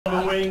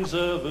wings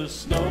of a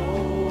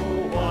snow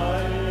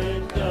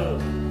white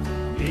dove,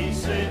 he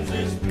sends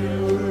his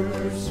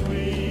pure,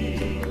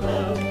 sweet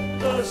love,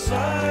 a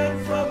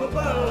sign from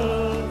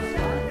above,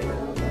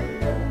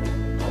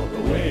 on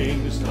the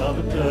wings of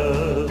a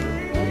dove.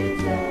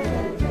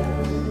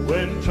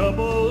 When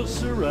troubles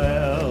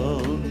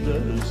surround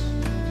us,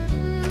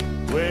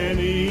 when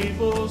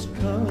evils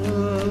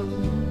come,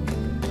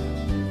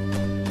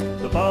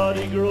 the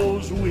body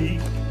grows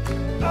weak,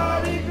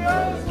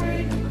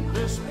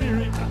 the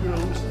spirit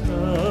grows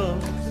numb.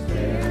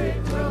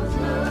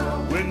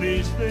 When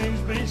these things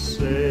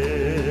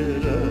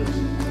beset us,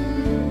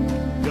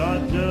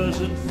 God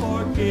doesn't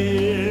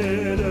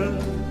forget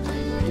us.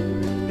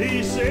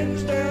 He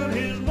sends down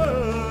his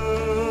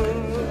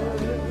love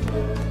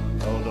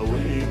on the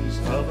wings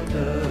of a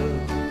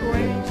dove,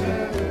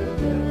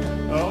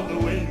 on the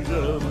wings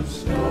of a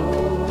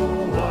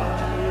snow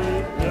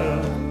white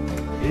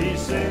dove. He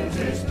sends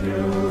his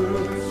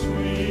pure,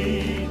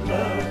 sweet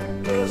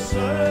love, the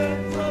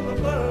sun from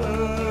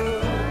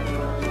above,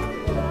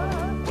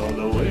 on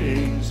the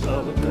wings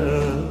of a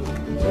dove.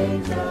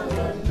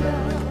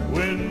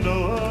 When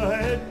Noah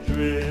had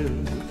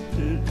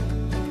drifted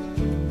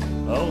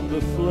on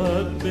the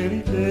flood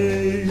many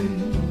days,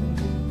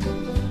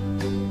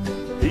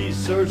 he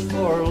searched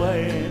for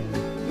land,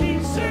 in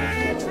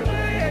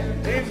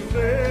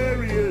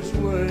various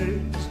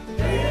ways,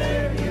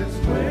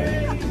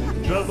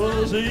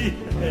 troubles he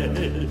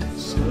had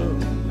some,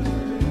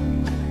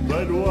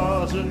 but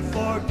wasn't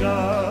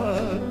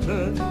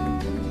forgotten.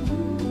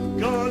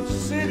 God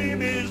sent him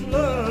his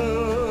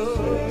love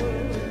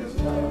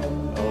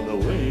on the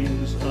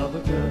wings of a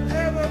dove.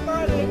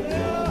 Everybody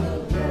now,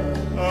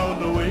 on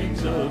the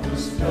wings of a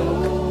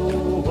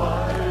snow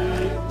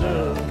white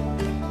dove,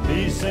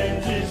 he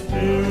sends his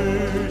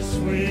pure,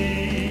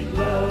 sweet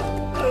love,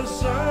 a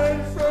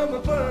sign from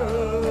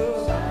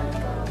above,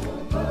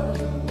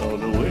 on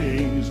the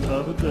wings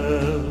of a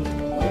dove,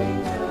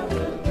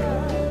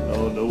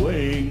 on the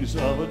wings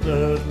of a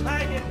dove,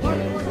 on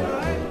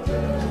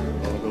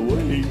the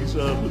wings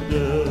of a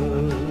dove.